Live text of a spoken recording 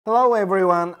Hello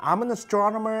everyone, I'm an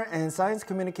astronomer and science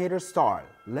communicator Star.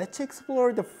 Let's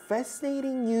explore the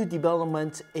fascinating new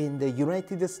developments in the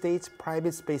United States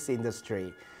private space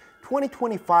industry.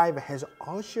 2025 has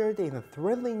ushered in a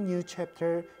thrilling new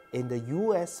chapter in the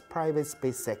US private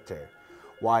space sector.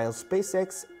 While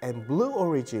SpaceX and Blue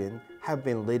Origin have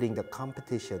been leading the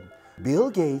competition, Bill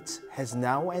Gates has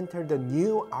now entered a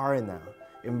new arena,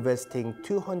 investing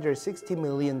 $260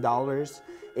 million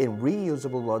in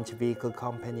reusable launch vehicle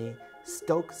company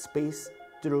Stoke Space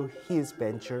through his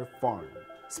venture fund.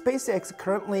 SpaceX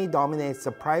currently dominates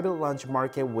the private launch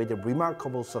market with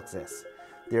remarkable success.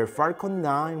 Their Falcon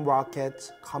 9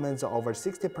 rocket commands over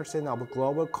 60% of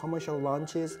global commercial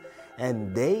launches,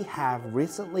 and they have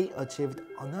recently achieved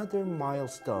another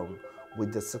milestone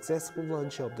with the successful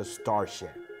launch of the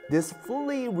Starship. This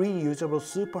fully reusable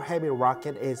Super Heavy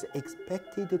rocket is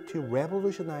expected to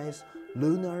revolutionize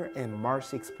lunar and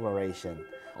Mars exploration,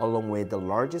 along with the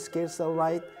large-scale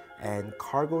satellite and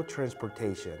cargo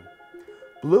transportation.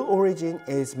 Blue Origin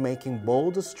is making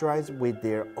bold strides with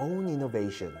their own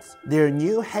innovations. Their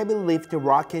new heavy-lift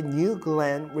rocket New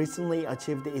Glenn recently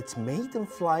achieved its maiden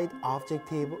flight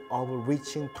objective of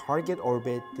reaching target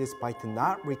orbit despite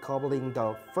not recovering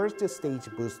the first-stage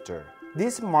booster.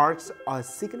 This marks a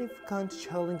significant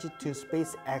challenge to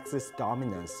SpaceX's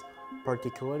dominance,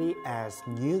 particularly as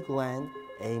New Glenn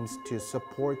aims to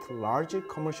support larger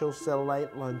commercial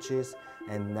satellite launches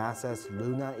and NASA's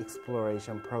lunar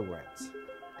exploration programs.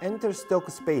 Enter Stoke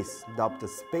Space, dubbed the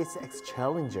SpaceX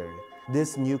Challenger.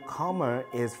 This newcomer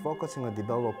is focusing on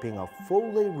developing a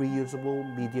fully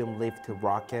reusable medium-lift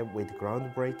rocket with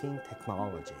groundbreaking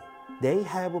technology. They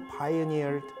have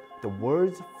pioneered the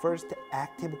world's first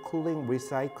active cooling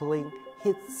recycling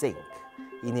heat sink,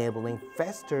 enabling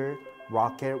faster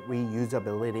rocket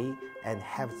reusability, and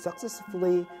have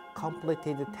successfully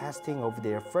completed testing of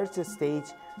their first stage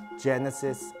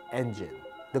Genesis engine.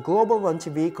 The global launch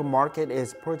vehicle market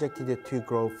is projected to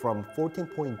grow from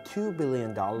 $14.2 billion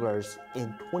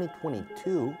in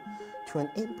 2022 to an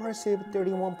impressive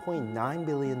 $31.9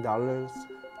 billion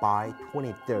by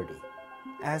 2030.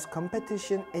 As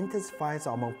competition intensifies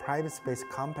among private space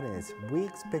companies, we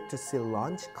expect to see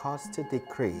launch costs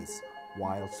decrease,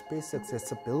 while space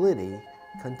accessibility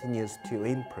continues to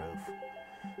improve.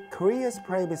 Korea's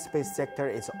private space sector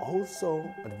is also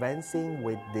advancing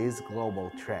with these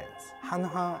global trends.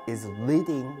 Hanwha is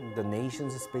leading the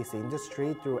nation's space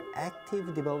industry through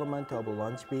active development of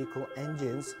launch vehicle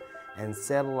engines and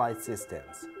satellite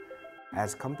systems.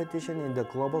 As competition in the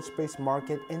global space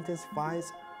market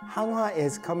intensifies, Hanwha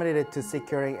is committed to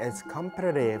securing its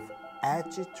competitive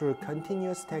edge through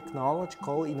continuous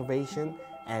technological innovation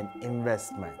and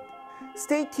investment.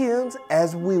 Stay tuned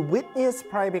as we witness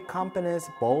private companies'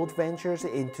 bold ventures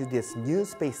into this new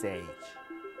space age.